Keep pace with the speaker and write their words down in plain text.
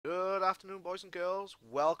afternoon, boys and girls.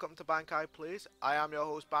 Welcome to Bankai Plays. I am your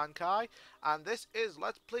host, Bankai, and this is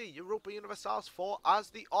Let's Play Europa Universalis 4 as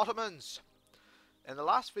the Ottomans. In the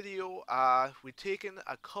last video, we've taken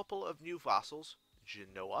a couple of new vassals.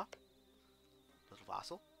 Genoa, little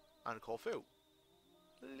vassal, and Corfu,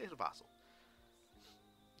 little vassal.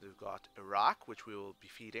 We've got Iraq, which we will be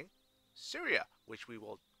feeding. Syria, which we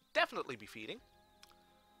will definitely be feeding.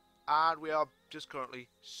 And we are just currently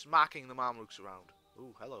smacking the Mamluks around.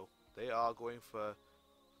 Ooh, hello. They are going for...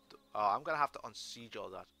 Oh, I'm going to have to unsiege all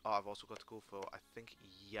that. Oh, I've also got to go for, I think,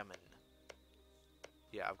 Yemen.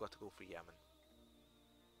 Yeah, I've got to go for Yemen.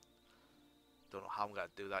 Don't know how I'm going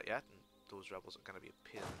to do that yet. And those rebels are going to be a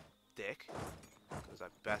pain in the dick. Because I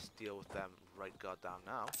best deal with them right goddamn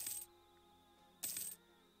now.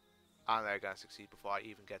 And they're going to succeed before I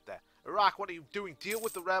even get there. Iraq, what are you doing? Deal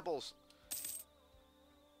with the rebels!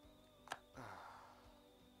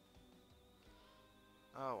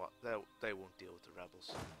 Oh, well, they won't deal with the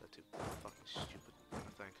rebels. They're too fucking stupid,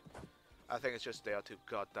 I think. I think it's just they are too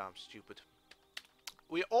goddamn stupid.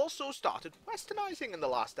 We also started westernizing in the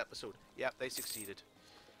last episode. Yep, they succeeded.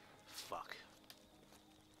 Fuck.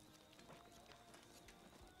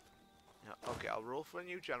 Yeah, okay, I'll roll for a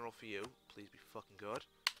new general for you. Please be fucking good.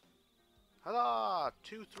 Hurrah!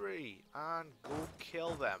 2-3. And go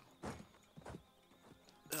kill them.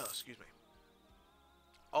 Oh, excuse me.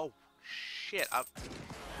 Oh, shit.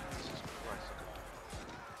 Jesus Christ.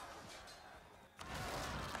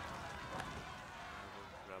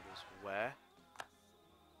 Rebels. Where?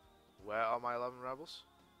 Where are my 11 rebels?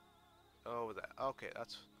 Over there. Okay,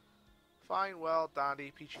 that's fine. Well,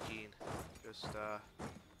 dandy. Peachy keen. Just,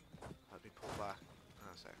 let me pull back. Hang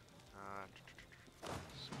on a second.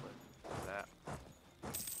 Split that.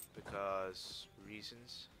 Because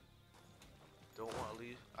reasons. Don't want to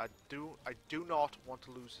leave. I do not want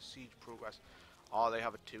to lose the siege progress. Oh, they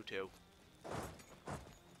have a 2-2.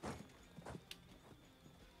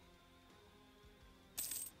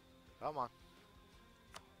 Come on.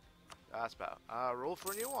 That's better. Roll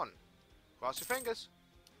for a new one. Cross your fingers.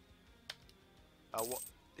 What?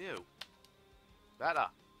 Ew. Better.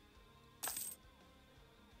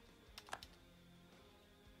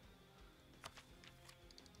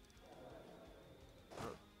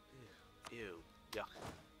 Ew. Yuck.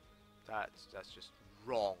 That's just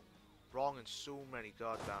wrong. Wrong in so many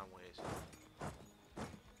goddamn ways.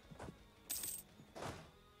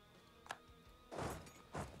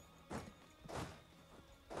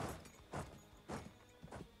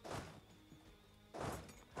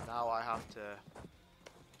 Now I have to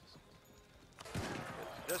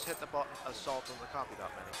just hit the button, assault them. There can't be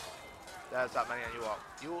that many. There's that many and you are.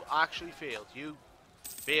 You actually failed. You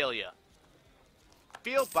failure.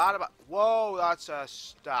 Feel bad about... Whoa, that's a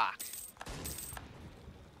stack.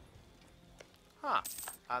 Huh.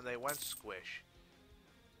 And they went squish.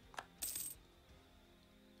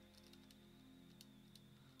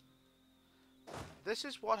 This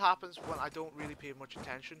is what happens when I don't really pay much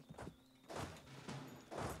attention.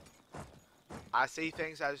 I see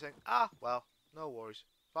things, I just think, ah, well, no worries.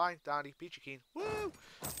 Fine, dandy, peachy keen. Woo!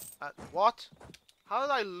 What? How did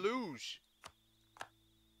I lose?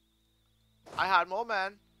 I had more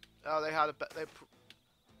men. Oh, they had a...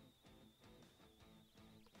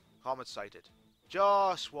 Comet sighted.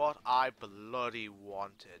 Just what I bloody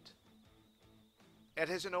wanted. It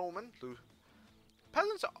is an omen.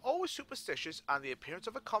 Peasants are always superstitious, and the appearance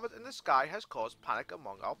of a comet in the sky has caused panic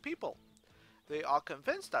among our people. They are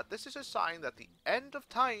convinced that this is a sign that the end of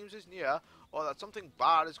times is near, or that something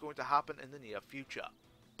bad is going to happen in the near future.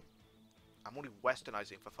 I'm only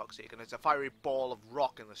westernizing, for fuck's sake, and it's a fiery ball of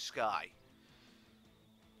rock in the sky.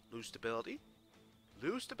 Lose stability,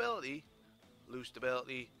 lose stability, lose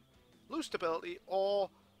stability, lose stability, or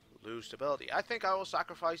lose stability. I think I will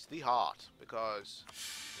sacrifice the heart, because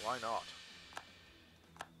why not?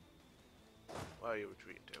 Where are you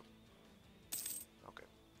retreating to? Okay.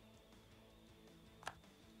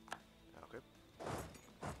 Okay.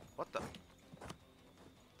 What the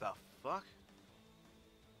fuck?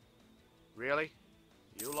 Really?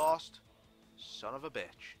 You lost? Son of a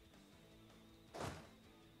bitch.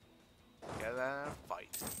 Get there and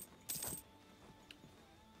fight.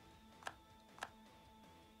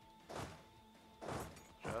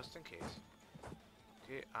 Just in case.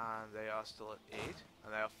 Okay, and they are still at 8,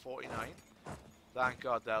 and they are 49. Thank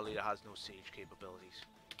God their leader has no siege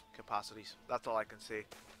capacities. That's all I can say.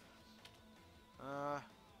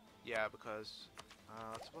 Yeah, because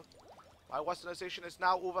my westernization is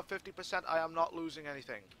now over 50%. I am not losing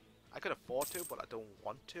anything. I could afford to, but I don't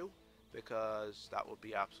want to, because that would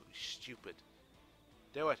be absolutely stupid.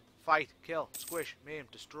 Do it. Fight. Kill. Squish. Maim.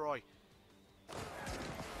 Destroy.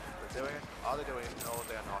 Do doing it? Are they doing it? No,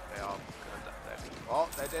 they are not. They are gonna. Oh,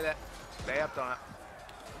 they did it. They have done it.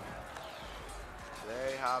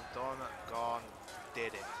 They have done it. Gone.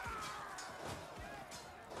 Did it.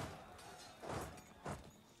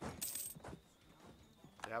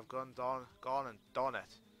 They have gone and done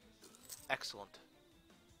it. Excellent.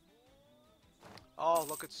 Oh,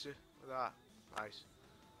 look at that. Nice.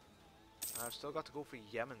 I've still got to go for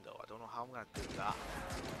Yemen though. I don't know how I'm gonna do that.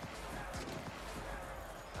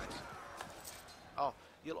 Nice. Oh,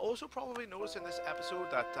 you'll also probably notice in this episode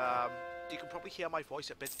that you can probably hear my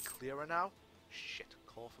voice a bit clearer now. Shit,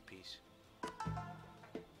 call for peace.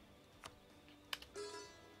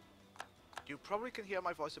 You probably can hear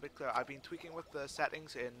my voice a bit clearer. I've been tweaking with the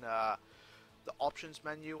settings in the options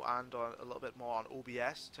menu and a little bit more on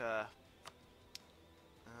OBS to...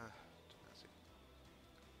 let's see.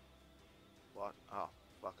 What? Oh,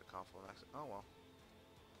 fuck, I can't follow next. Oh well.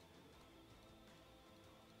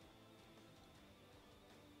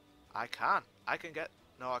 I can. I can get...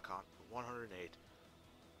 No, I can't. 108.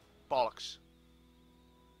 Bollocks.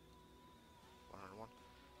 101.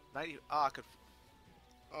 90... Ah, I could...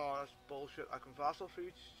 Oh, that's bullshit. I can vassal for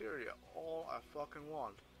each Syria all I fucking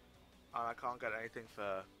want. And I can't get anything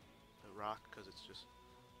for Iraq because it's just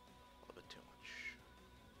a little bit too much.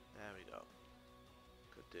 There we go.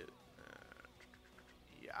 Could do...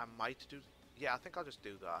 yeah, I might do... Yeah, I think I'll just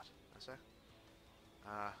do that. That's it.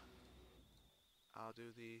 I'll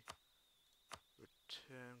do the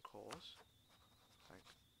return course.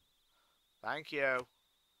 Thank you.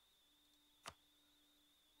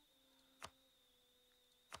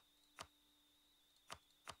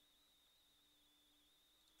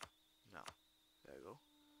 No. There we go.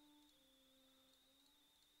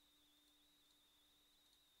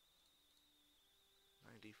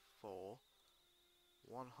 $94.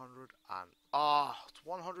 100 and... Ah, it's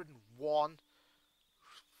 101.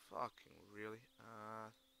 Fucking really?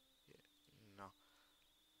 Yeah, no.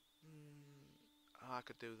 I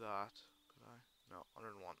could do that. Could I? No,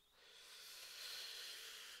 101.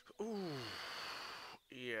 Ooh.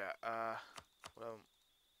 Yeah, well...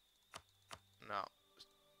 No.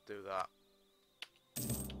 Just do that.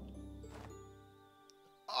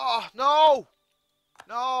 Oh, no!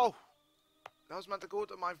 No! That was meant to go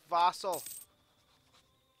to my vassal.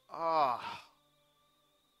 Ah.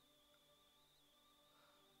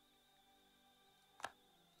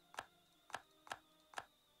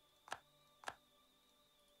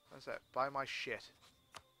 That's it. Buy my shit.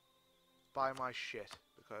 Buy my shit.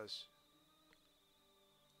 Because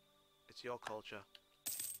it's your culture.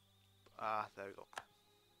 Ah, there we go.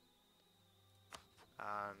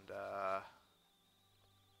 And,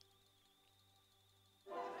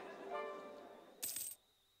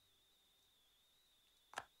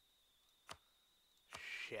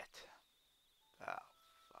 shit. Oh,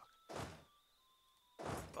 fuck.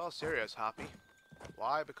 Well, Syria's happy.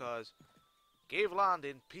 Why? Because gave land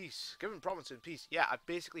in peace. Given province in peace. Yeah, I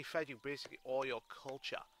basically fed you basically all your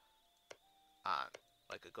culture. And,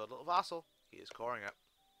 like a good little vassal, he is coring it.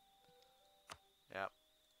 Yep.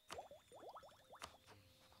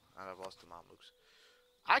 And I've lost the Mamluks.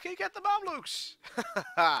 I can get the Mamluks!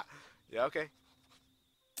 Yeah, okay.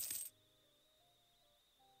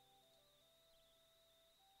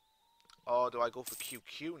 Oh, do I go for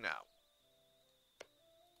QQ now?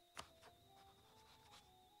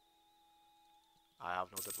 I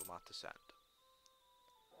have no diplomat to send.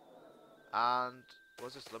 And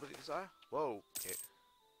was this Liberty Desire? Whoa, okay.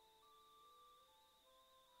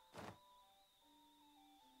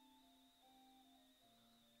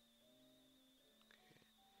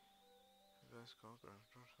 Let's go.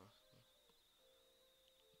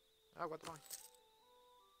 Oh, what the fuck?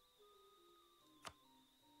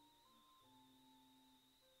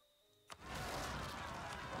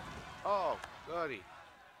 Oh, goody.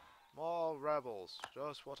 More rebels.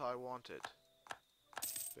 Just what I wanted.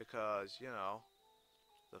 Because, you know,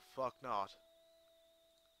 the fuck not.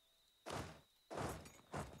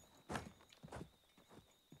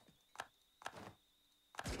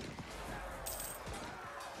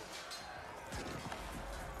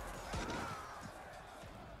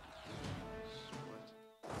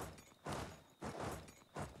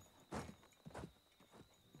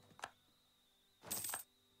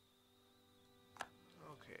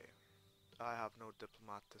 I have no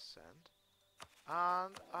diplomat to send.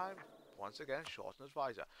 And I'm once again short an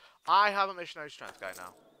advisor. I have a missionary strength guy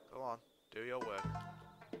now. Go on, do your work.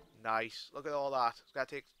 Nice. Look at all that. It's gonna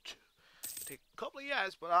take a couple of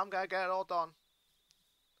years, but I'm gonna get it all done.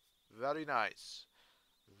 Very nice.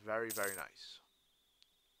 Very, very nice.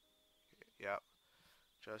 Yep.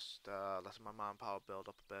 Just letting my manpower build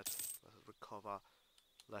up a bit. Let it recover.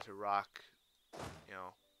 let Iraq, you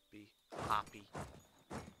know, be happy.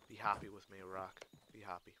 Be happy with me, Iraq. Be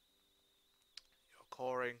happy. Your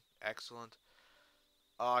coring, excellent.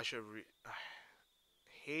 Oh, I should I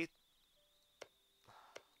hate.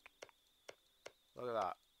 Look at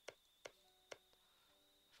that.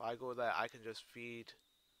 If I go there, I can just feed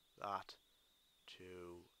that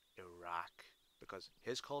to Iraq because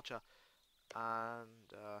his culture.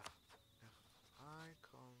 And if I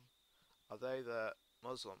come, are they the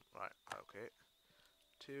Muslim? Right. Okay.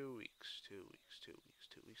 2 weeks. 2 weeks. 2 weeks.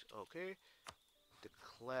 2 weeks. Okay.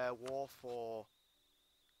 Declare war for.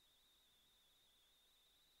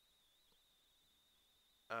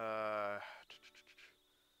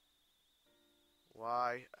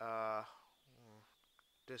 Why?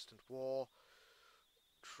 Distant war.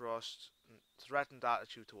 Trust. Threatened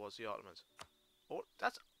attitude towards the Ottomans. Oh,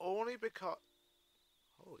 that's only because.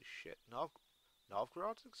 Holy shit!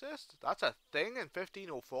 Novgorod exists? That's a thing in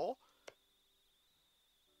 1504?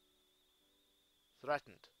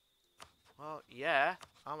 Threatened. Well, yeah.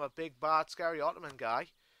 I'm a big, bad, scary Ottoman guy.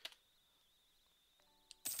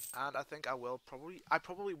 And I think I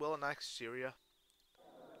probably will annex Syria.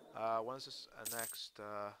 When is this next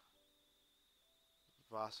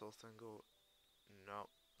vassal thing go? No.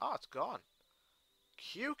 Oh, it's gone.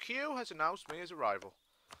 QQ has announced me as a rival.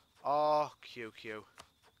 Oh, QQ.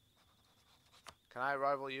 Can I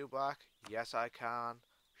rival you back? Yes, I can.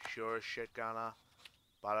 Sure as shit gonna.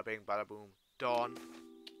 Bada bing, bada boom. Done.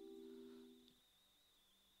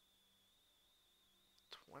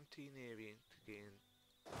 20 navy to gain.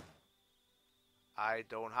 I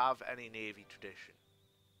don't have any navy tradition.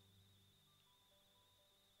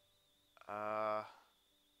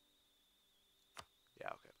 Yeah,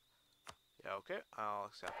 okay. Yeah, okay. I'll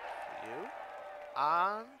accept you.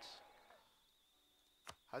 And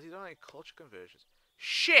has he done any culture conversions?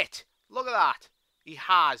 Shit! Look at that! He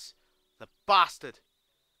has. The bastard.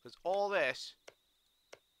 Because all this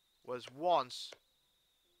was once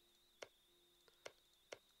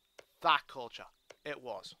that culture. It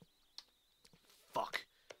was. Fuck.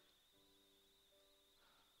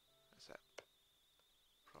 That's it.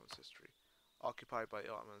 Province history. Occupied by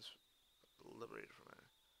the Ottomans. Liberated from it.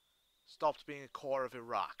 Stopped being a core of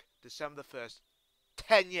Iraq. December 1st.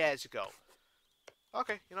 10 years ago.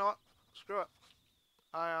 Okay, you know what? Screw it.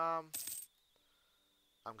 I'm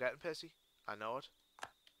getting pissy. I know it.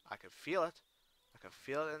 I can feel it. I can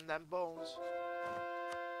feel it in them bones.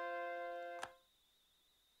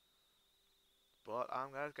 But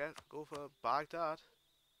I'm gonna go for Baghdad.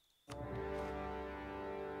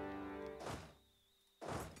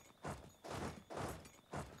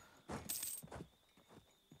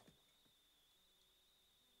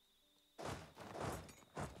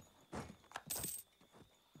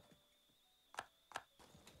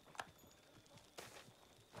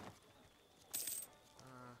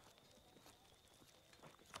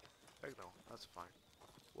 No, that's fine.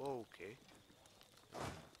 Whoa, okay.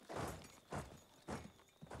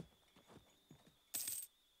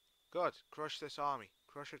 Good. Crush this army.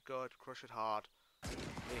 Crush it good. Crush it hard.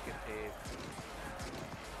 Make it pay.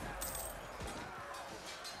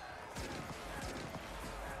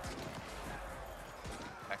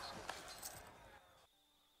 Excellent.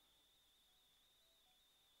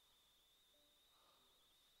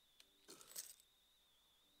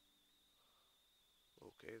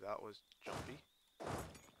 Okay, that was jumpy.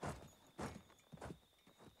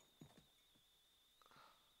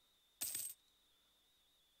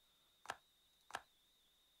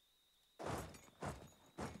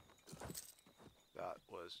 That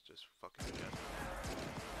was just fucking jet.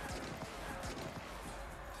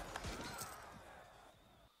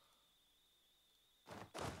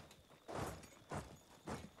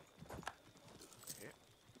 Okay.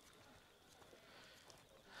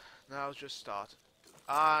 Now just start.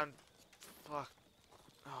 And fuck.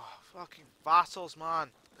 Oh, fucking vassals,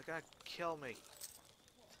 man. They're gonna kill me.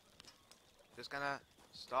 Just gonna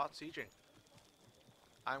start sieging.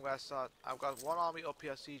 I'm gonna start. I've got one army up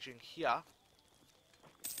here sieging here.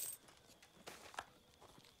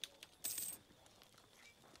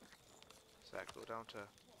 So I go down to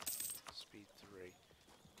speed 3.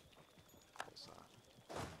 What's that?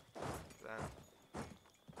 Then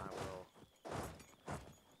I will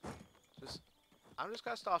just. I'm just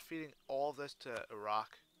gonna start feeding all of this to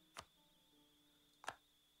Iraq.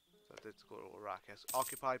 So I did go to Iraq. Yes,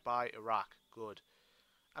 occupied by Iraq. Good.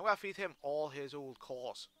 I'm gonna feed him all his old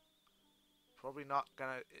cores. Probably not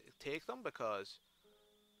gonna take them because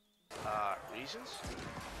reasons.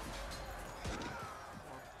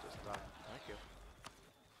 Well, just done. Thank you.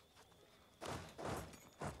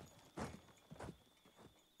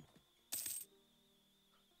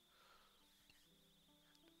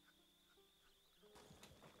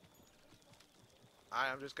 I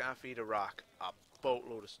am just gonna feed Iraq a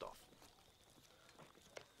boatload of stuff.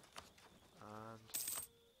 And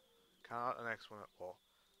cannot the next one at war.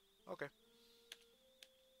 Okay.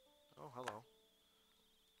 Oh, hello.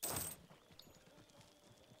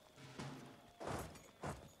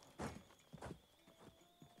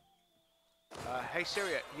 Hey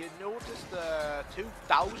Syria, you notice the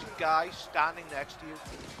 2,000 guys standing next to you?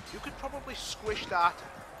 You could probably squish that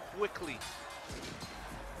quickly.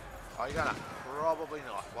 Oh, you're gonna? Probably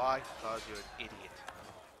not. Why? Because you're an idiot.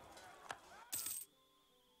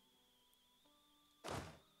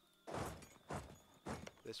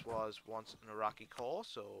 This was once an Iraqi core,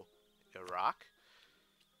 so Iraq.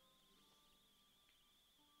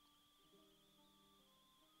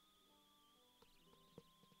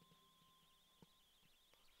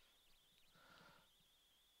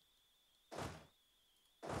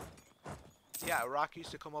 Yeah, Iraq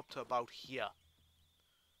used to come up to about here.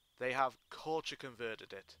 They have culture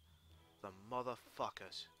converted it. The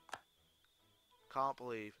motherfuckers. Can't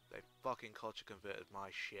believe they fucking culture converted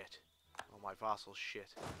my shit. Or my vassal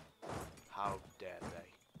shit. How dare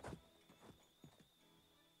they?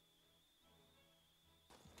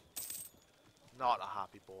 Not a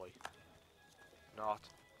happy boy. Not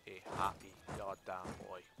a happy goddamn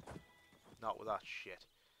boy. Not with that shit.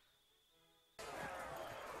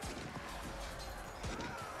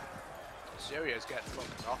 Syria's getting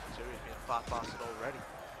fucking off. Syria's being a fat bastard already.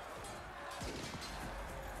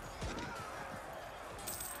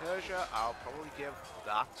 Persia, I'll probably give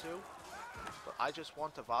that to. But I just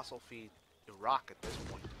want to vassal feed Iraq at this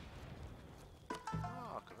point.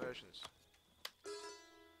 Ah, conversions.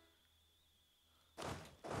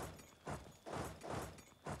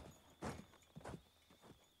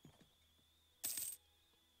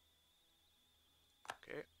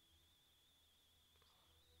 Okay.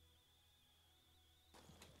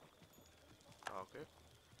 Okay.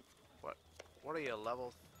 What are you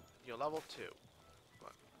level? You're level 2.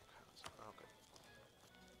 What? Okay.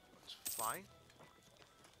 That's fine.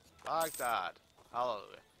 Like that.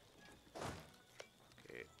 Hallelujah.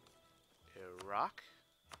 Okay. Iraq.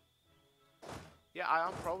 Yeah, I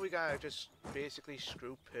am probably gonna just basically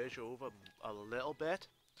screw Persia over a little bit.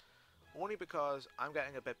 Only because I'm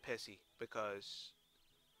getting a bit pissy. Because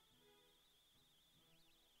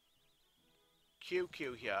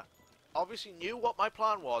QQ here obviously knew what my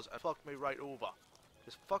plan was and fucked me right over.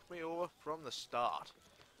 Just fucked me over from the start.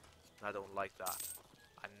 And I don't like that.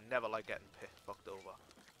 I never like getting fucked over.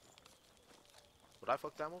 Would I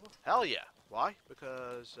fuck them over? Hell yeah! Why?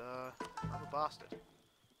 Because I'm a bastard.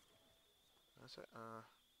 That's it.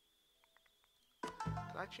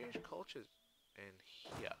 Can I change cultures in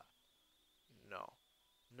here? No.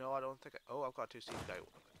 No, I don't think I... Oh, I've got 2 siege guy.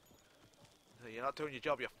 You're not doing your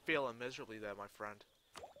job. You're failing miserably there, my friend.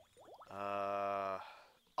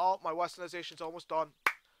 Oh, my westernization's almost done.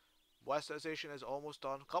 Westernization is almost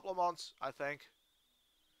done. Couple of months, I think.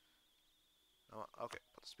 Oh, okay,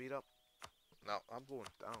 put the speed up. No, I'm going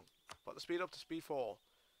down. Put the speed up to speed 4.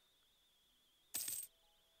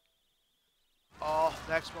 Oh,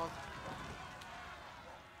 next month.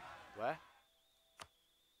 Where?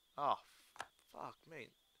 Oh, fuck me.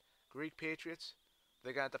 Greek Patriots.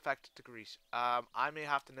 They're gonna defect to Greece. I may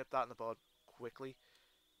have to nip that in the bud quickly.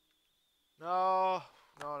 No,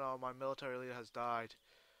 no, my military leader has died.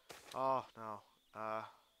 Oh no. What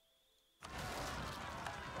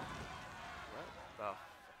the?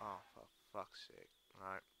 Oh, for fuck's sake!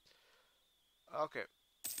 Right. Okay.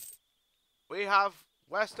 We have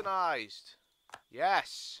westernized.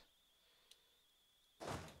 Yes.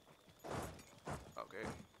 Okay.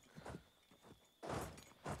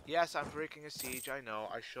 Yes, I'm breaking a siege. I know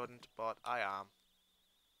I shouldn't, but I am.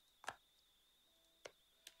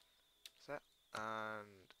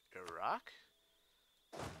 And Iraq?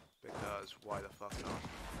 Because why the fuck not?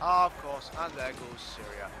 Ah, of course, and there goes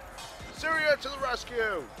Syria. Syria to the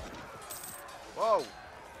rescue! Whoa.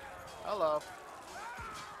 Hello.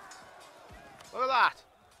 Look at that!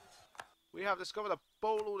 We have discovered a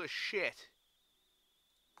boatload of shit.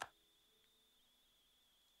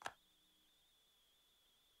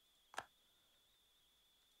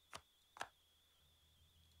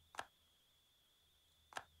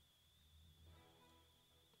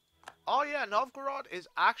 Oh yeah, Novgorod is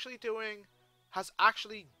actually has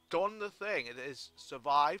actually done the thing. It has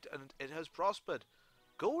survived and it has prospered.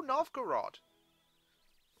 Go Novgorod.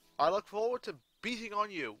 I look forward to beating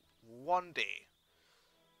on you one day.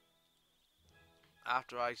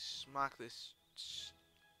 After I smack this...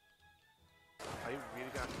 Are you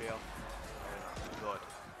really gonna fail? No, you're not.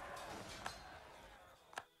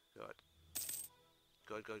 Good.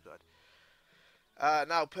 Good. Good.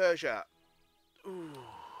 Now Persia. Ooh.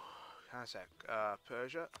 Hang on a sec.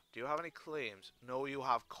 Persia, do you have any claims? No, you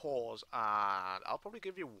have cause, and I'll probably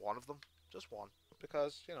give you one of them. Just one.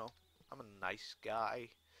 Because, you know, I'm a nice guy.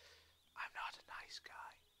 I'm not a nice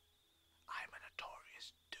guy. I'm a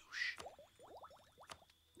notorious douche.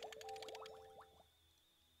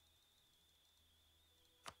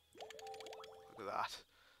 Look at that.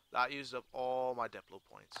 That used up all my Diplo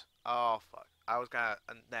points. Oh, fuck. I was gonna...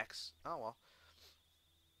 next. Oh, well.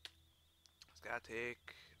 It's gonna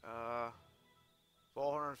take...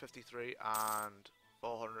 453 and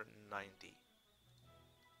 490.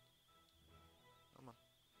 Come on.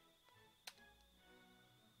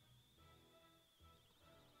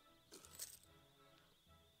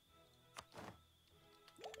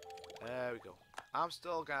 There we go. I'm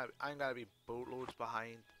gonna be boatloads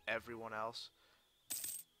behind everyone else.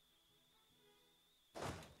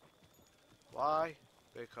 Why?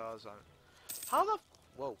 Because I'm... How the...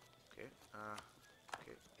 Whoa. Okay.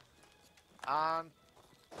 Okay. And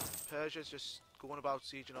Persia's just going about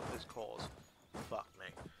sieging up his cause. Fuck me.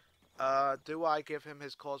 Do I give him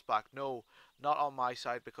his cause back? No, not on my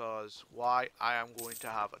side, because why? I am going to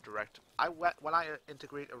have a direct... when I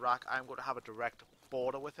integrate Iraq, I am going to have a direct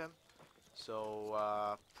border with him.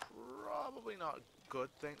 So, probably not a good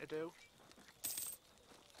thing to do.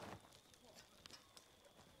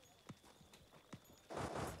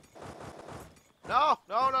 No!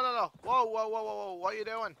 No, no, no, no! Whoa, whoa, whoa, whoa, whoa! What are you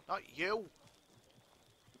doing? Not you!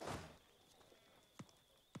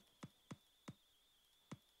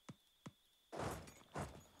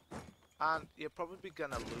 And you're probably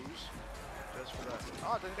gonna lose. Just for that.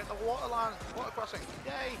 Oh, I didn't get the water line. Water crossing.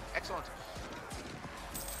 Yay! Excellent.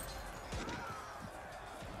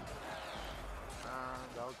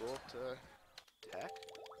 And I'll go up to tech.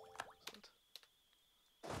 Excellent.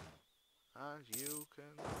 And you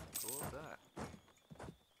can go up there.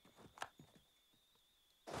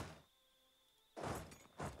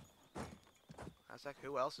 That's like,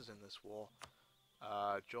 who else is in this war?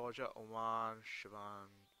 Georgia, Oman, Shaban.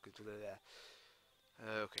 Okay.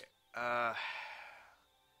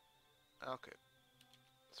 Okay.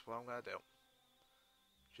 That's what I'm gonna do.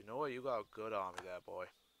 You know what? You got a good army there, boy.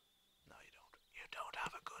 No, you don't. You don't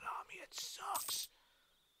have a good army. It sucks.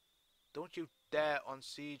 Don't you dare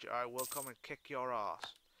unsiege, or I will come and kick your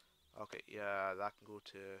ass. Okay, yeah, that can go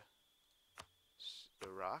to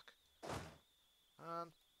Iraq.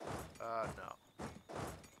 And, no.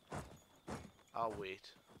 I'll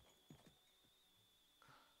wait.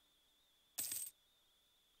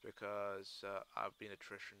 Because I've been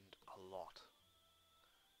attritioned a lot.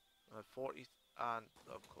 40, and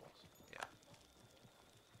of course, yeah.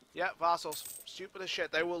 Yeah, vassals, stupid as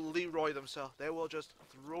shit. They will Leroy themselves. They will just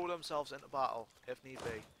throw themselves into battle if need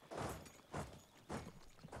be.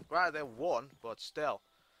 Right, they won, but still,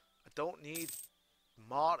 I don't need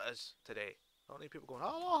martyrs today. I don't need people going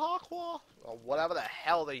Allah Akbar or whatever the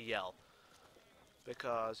hell they yell,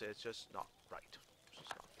 because it's just not right. It's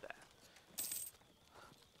just not fair.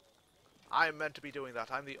 I'm meant to be doing that.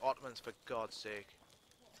 I'm the Ottomans, for God's sake.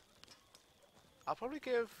 I'll probably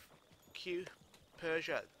give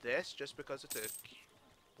Persia this, just because it's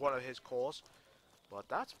one of his cores. But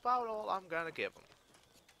that's about all I'm going to give him.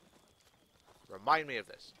 Remind me of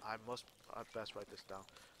this. I'd best write this down.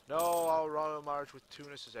 No, our royal marriage with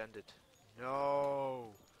Tunis has ended.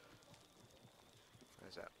 No.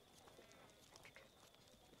 Where's that?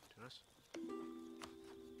 Tunis?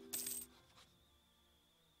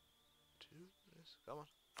 Tunis? Come on.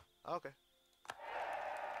 Okay.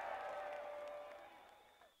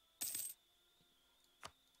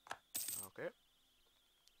 Okay.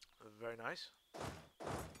 Very nice.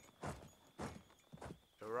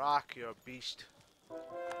 Iraq, you're a beast.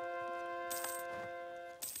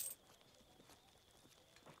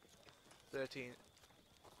 $13.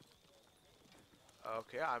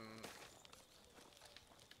 Okay, I'm...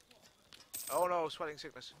 Oh no, sweating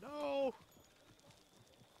sickness. No!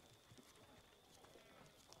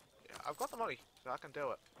 Yeah, I've got the money, so I can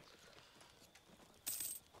do it.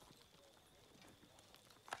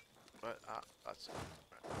 But, that's it.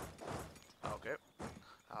 Right. Okay.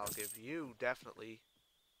 I'll give you definitely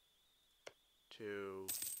to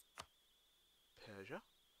Persia.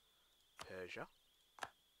 Persia.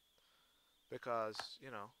 Because,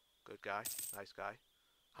 you know, good guy, nice guy,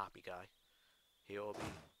 happy guy. He'll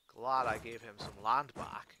be glad I gave him some land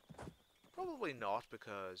back. Probably not,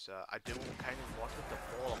 because I do kind of want it to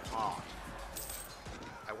fall apart.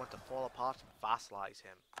 I want to fall apart and vassalize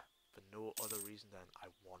him for no other reason than I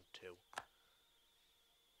want to.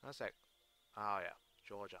 That's like, oh yeah,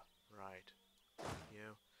 Georgia, right.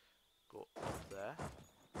 You go up there.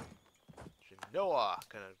 Genoa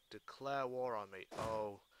gonna declare war on me.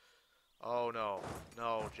 Oh. Oh no.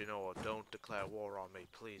 No, Genoa, don't declare war on me.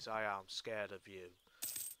 Please, I am scared of you.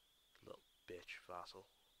 Little bitch, vassal.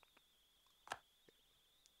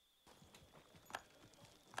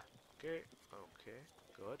 Okay, okay,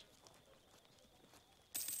 good.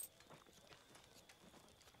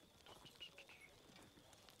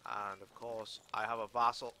 And of course, I have a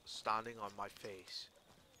vassal standing on my face.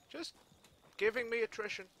 Just giving me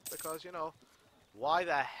attrition, because, you know, why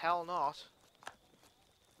the hell not?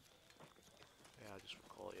 Yeah, I'll just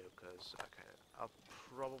recall you, because I'm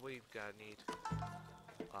probably gonna need,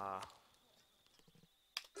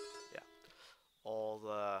 yeah, all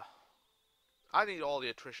the... I need all the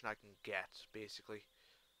attrition I can get, basically.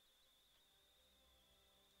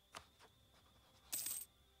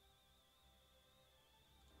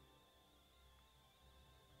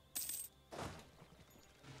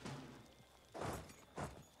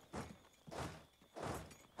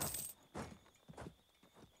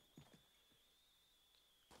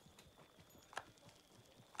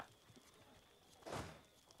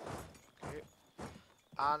 Okay.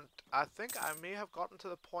 And I think I may have gotten to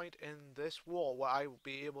the point in this war where I will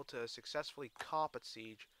be able to successfully carpet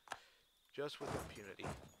siege just with impunity.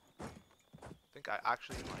 I think I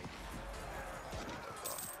actually might.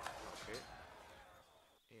 Okay.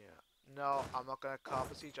 Yeah. No, I'm not gonna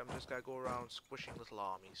carpet siege. I'm just gonna go around squishing little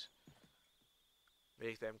armies.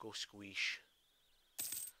 Make them go squish.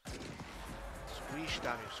 Squish,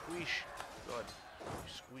 damn you, squish. Good.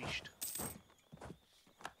 You squished.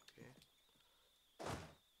 Okay.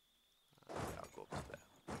 Yeah, I'll go up to there.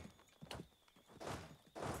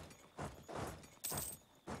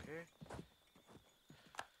 Okay.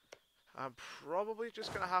 I'm probably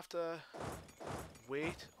just gonna have to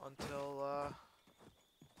wait until,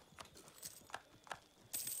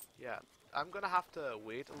 yeah, I'm gonna have to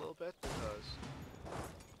wait a little bit because,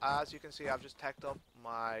 as you can see, I've just teched up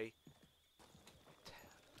my,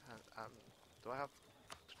 do I have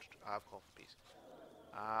call for peace.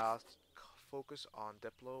 I'll focus on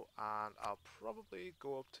Diplo, and I'll probably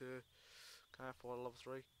go up to, can I afford a level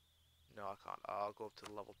 3? No, I can't. I'll go up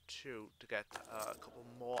to level 2 to get a couple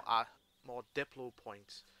more Diplo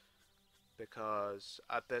points, because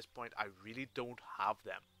at this point I really don't have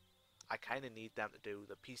them. I kind of need them to do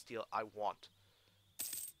the peace deal I want.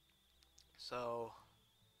 So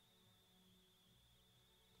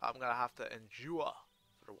I'm gonna have to endure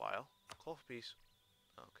for a while. Call for peace.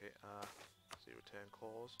 Okay, see return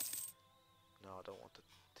calls. No, I don't want the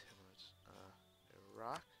Ottomans.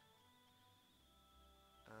 Iraq.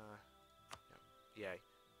 Yay.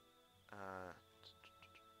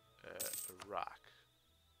 Iraq.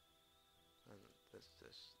 And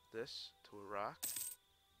this to Iraq.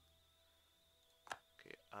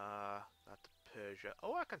 Okay, that to Persia.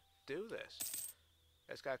 Oh, I can do this.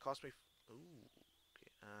 It's gonna cost me. Ooh.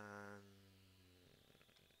 Okay,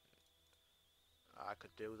 I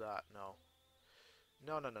could do that. No.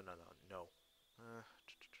 No. No.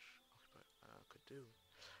 I could do.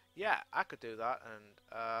 Yeah, I could do that, and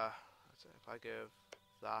if I give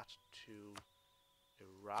that to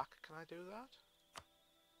Iraq, can I do that?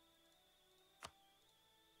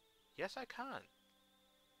 Yes, I can.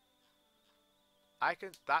 I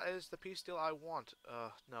can. That is the peace deal I want.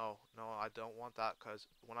 No, I don't want that, because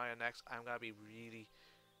when I annex, I'm gonna be really,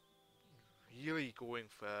 really going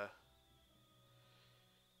for.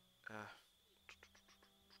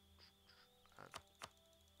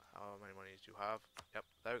 How many monies do you have? Yep,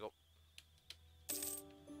 there we go.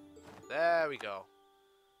 There we go.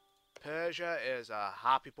 Persia is a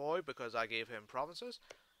happy boy because I gave him provinces.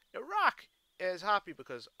 Iraq is happy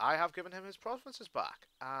because I have given him his provinces back,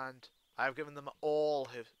 and I have given them all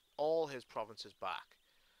his provinces back.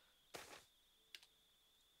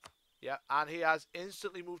 Yeah, and he has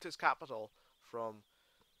instantly moved his capital from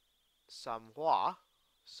Samwa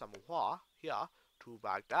here to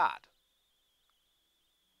Baghdad,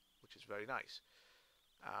 which is very nice.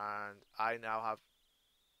 And I now have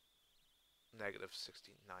negative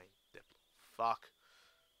 69 diplo. Fuck.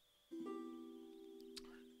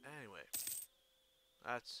 Anyway,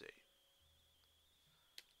 let's see.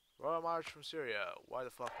 Royal March from Syria. Why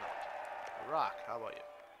the fuck not? Iraq. How about you?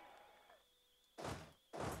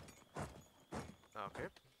 Okay.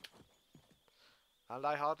 And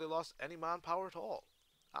I hardly lost any manpower at all.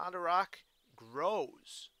 And Iraq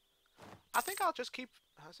grows. I think I'll just keep.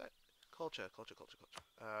 How's that? Culture.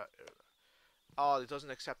 Oh, it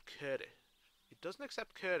doesn't accept Kurdish. It doesn't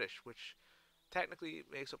accept Kurdish, which technically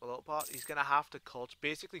makes up a little part. He's gonna have to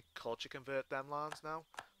basically culture convert them lands now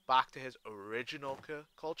back to his original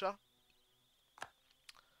culture.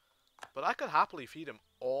 But I could happily feed him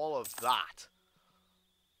all of that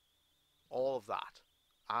All of that.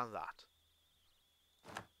 And that.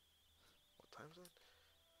 What time is it?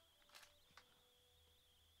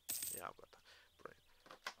 Yeah, I've got that. Brilliant.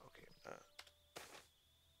 Okay,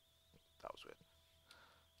 that was weird.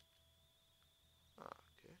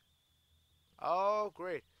 Okay. Oh,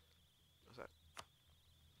 great. What's that?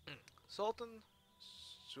 Sultan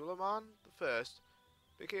Suleiman I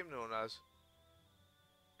became known as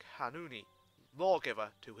Kanuni, lawgiver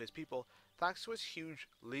to his people, thanks to his huge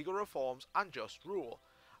legal reforms and just rule.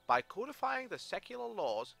 By codifying the secular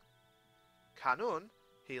laws, Kanun,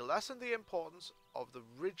 he lessened the importance of the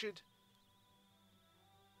rigid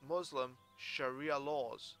Muslim Sharia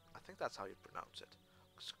laws. I think that's how you pronounce it.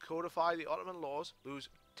 Codify the Ottoman laws, lose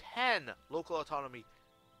 10 local autonomy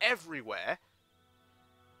everywhere,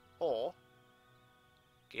 or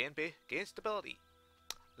gain stability.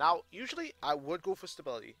 Now, usually I would go for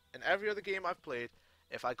stability. In every other game I've played,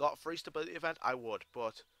 if I got a free stability event, I would.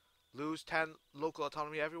 But lose 10 local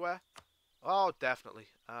autonomy everywhere? Oh, definitely.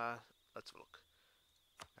 Let's have a look.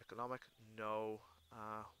 Economic? No.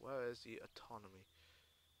 Where is the autonomy?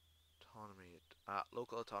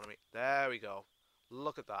 Local autonomy. There we go.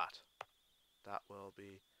 Look at that. That will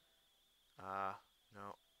be...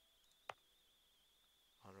 no.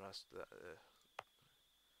 Unrest.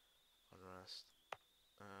 Unrest.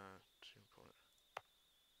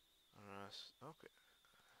 Unrest. Okay.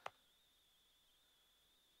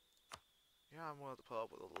 Yeah, I'm willing to put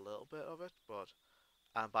up with a little bit of it, but...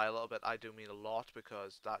 And by a little bit, I do mean a lot,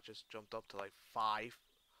 because that just jumped up to like 5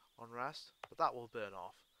 unrest. But that will burn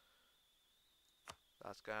off.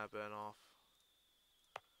 That's gonna burn off.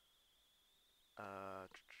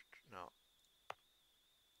 No.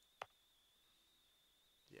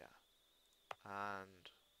 Yeah.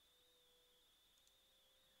 And...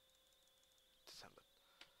 December.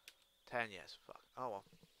 10 years. Fuck. Oh well.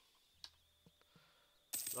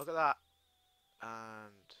 Look at that.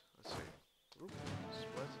 And... Let's see. Ooh,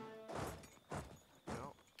 split.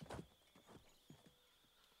 No.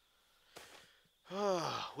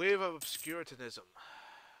 Wave of obscurantism.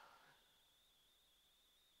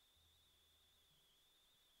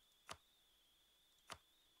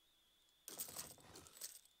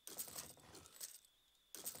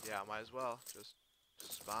 Yeah, I might as well just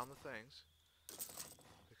spam the things,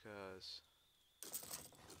 because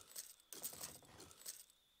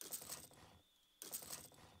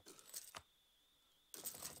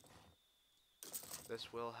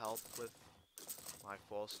this will help with my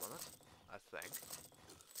force limit, I think.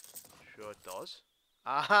 Sure it does.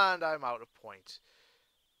 And I'm out of points.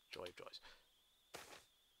 Joy of joys.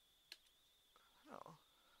 Oh.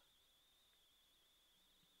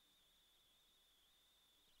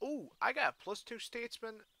 Ooh, I got a +2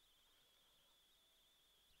 statesman.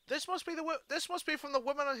 This must be from the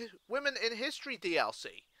Women in History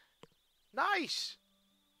DLC. Nice.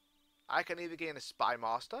 I can either gain a spy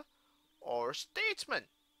master or a statesman.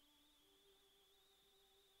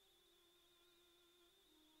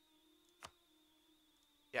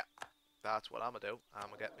 Yeah, that's what I'm gonna do. I'm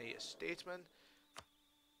gonna get me a statesman,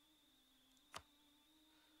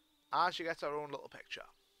 and she gets her own little picture.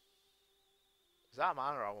 Is that a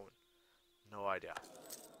man or a woman? No idea.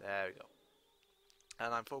 There we go.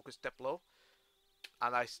 And I'm focused Diplo,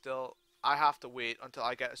 and I have to wait until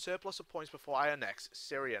I get a surplus of points before I annex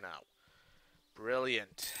Syria now.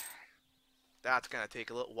 Brilliant. That's gonna take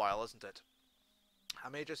a little while, isn't it? I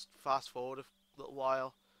may just fast forward a little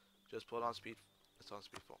while. Just put on speed. It's on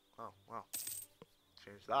speed 4. Oh, well.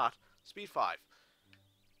 Change that. Speed 5.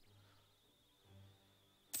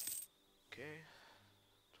 Okay.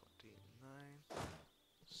 29.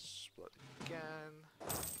 Split again.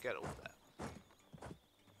 Get over there.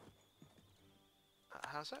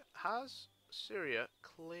 Has Syria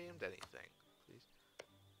claimed anything? Please.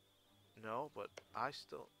 No, but I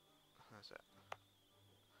still... How's that?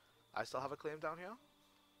 I still have a claim down here?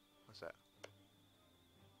 What's that?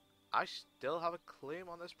 I still have a claim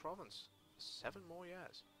on this province. 7 more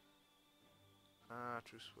years.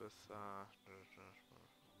 Truce with...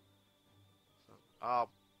 Oh,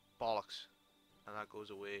 bollocks. And that goes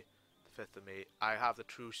away the 5th of May. I have the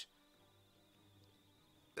truce.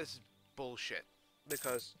 This is bullshit.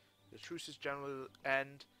 Because the truces generally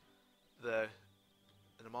end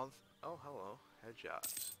in a month. Oh, hello.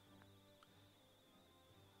 Headshots.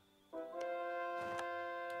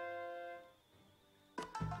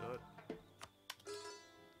 Good.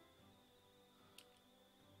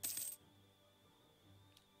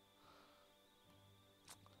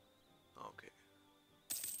 Okay.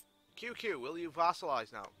 QQ, will you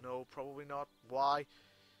vassalize now? No, probably not. Why?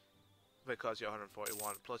 Because you're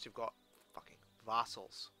 141. Plus you've got fucking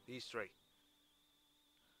vassals. These 3.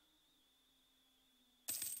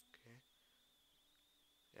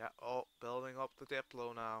 Yeah, oh, building up the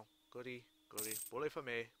Diplo now. Goody, goody. Bully for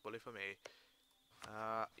me, bully for me.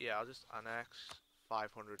 Yeah, I'll just annex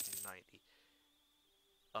 590.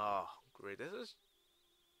 Oh, great. This is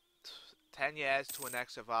 10 years to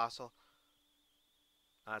annex a vassal.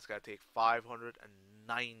 And it's going to take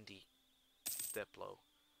 590 Diplo.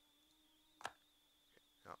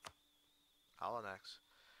 No, I'll annex.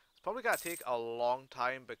 It's probably going to take a long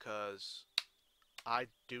time because I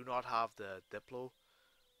do not have the Diplo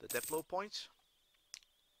points.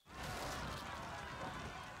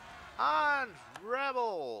 And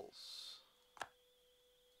rebels!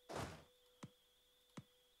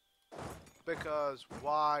 Because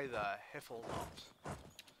why the hiffle not?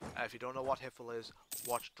 If you don't know what hiffle is,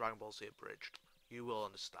 watch Dragon Ball Z Abridged. You will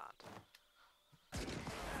understand.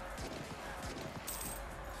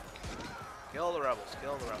 Kill the rebels,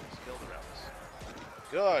 kill the rebels, kill the rebels.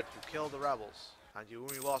 Good, you killed the rebels. And you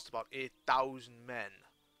only lost about 8,000 men.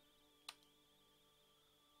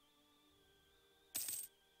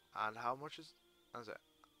 And how much is it?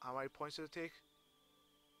 How many points did it take?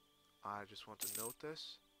 I just want to note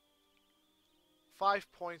this.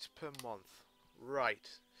 5 points per month.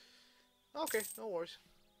 Right. Okay, no worries.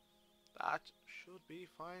 That should be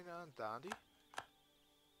fine and dandy.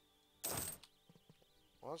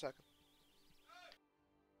 1 second.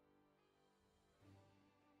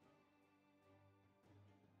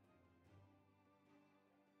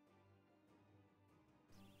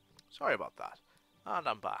 Sorry about that. And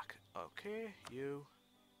I'm back. Okay, you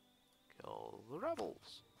kill the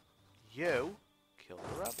rebels. You kill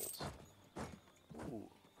the rebels. Ooh,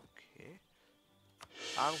 okay.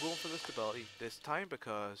 I'm going for the stability this time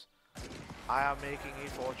because I am making a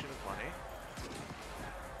fortune of money.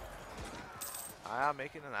 I am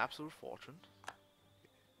making an absolute fortune.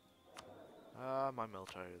 My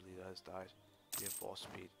military leader has died. Reinforced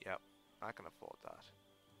speed. Yep, I can afford that.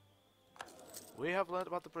 We have learned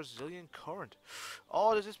about the Brazilian current.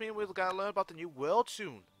 Oh, does this mean we're gonna learn about the new world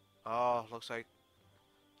soon? Oh, looks like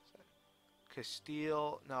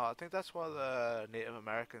Castile. No, I think that's one of the Native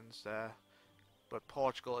Americans there. But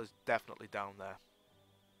Portugal is definitely down there.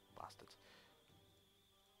 Bastards.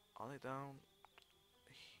 Are they down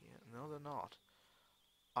here? No, they're not.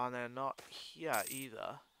 And they're not here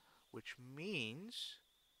either. Which means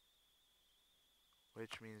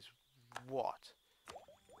what?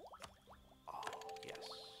 Oh, yes.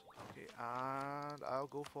 Okay, and I'll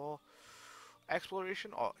go for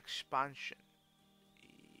exploration or expansion.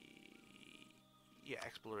 Yeah,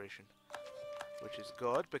 exploration. Which is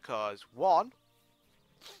good because, one,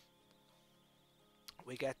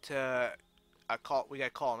 we get we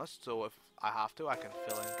get colonists, so if I have to, I can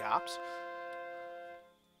fill in gaps.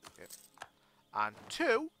 Okay. And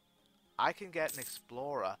two, I can get an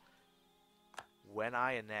explorer when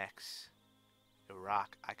I annex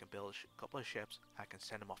Iraq. I can build a couple of ships. I can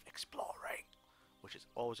send them off exploring, which is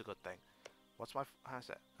always a good thing. What's my how's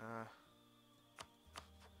it?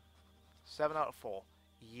 7 out of 4.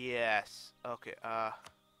 Yes. Okay.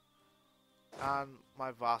 And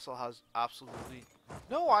my vassal has absolutely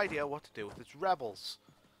no idea what to do with its rebels.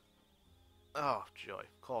 Oh joy!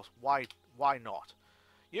 Of course. Why not?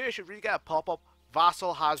 You should really get a pop-up.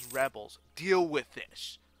 Vassal has rebels. Deal with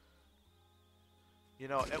this. You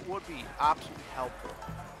know, it would be absolutely helpful.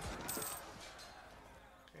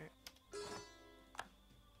 Okay.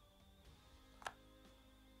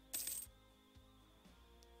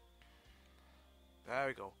 There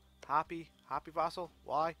we go. Happy vassal.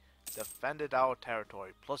 Why? Defended our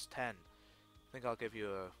territory. +10. I think I'll give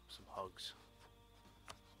you some hugs.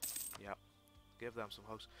 Yep. Give them some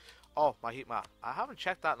hugs. Oh, my heat map. I haven't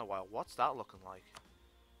checked that in a while. What's that looking like?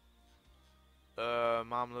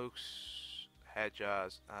 Mamluks,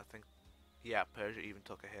 Hejaz, I think, yeah, Persia even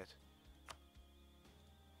took a hit.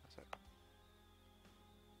 That's it.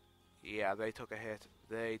 Yeah, they took a hit.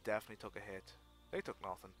 They definitely took a hit. They took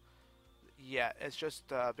nothing. Yeah, it's just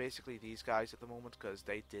basically these guys at the moment because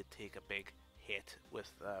they did take a big hit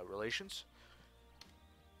with relations.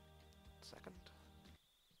 Second.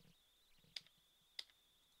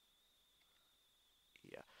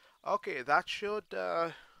 Yeah. Okay, that should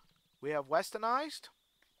we have westernized,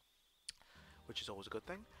 which is always a good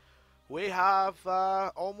thing. We have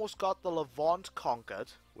almost got the Levant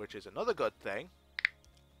conquered, which is another good thing.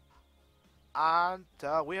 And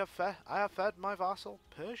I have fed my vassal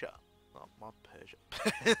Persia. Oh, not Persia.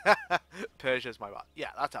 Persia's my vassal. Yeah,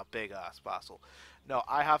 that's a big ass vassal. No,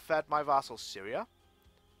 I have fed my vassal Syria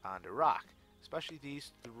and Iraq, especially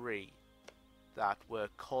these three that were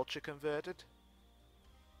culture converted.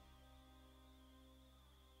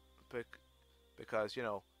 Because, you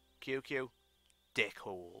know, QQ,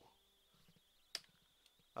 dickhole.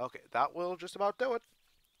 Okay, that will just about do it.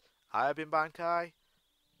 I have been Bankai.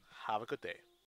 Have a good day.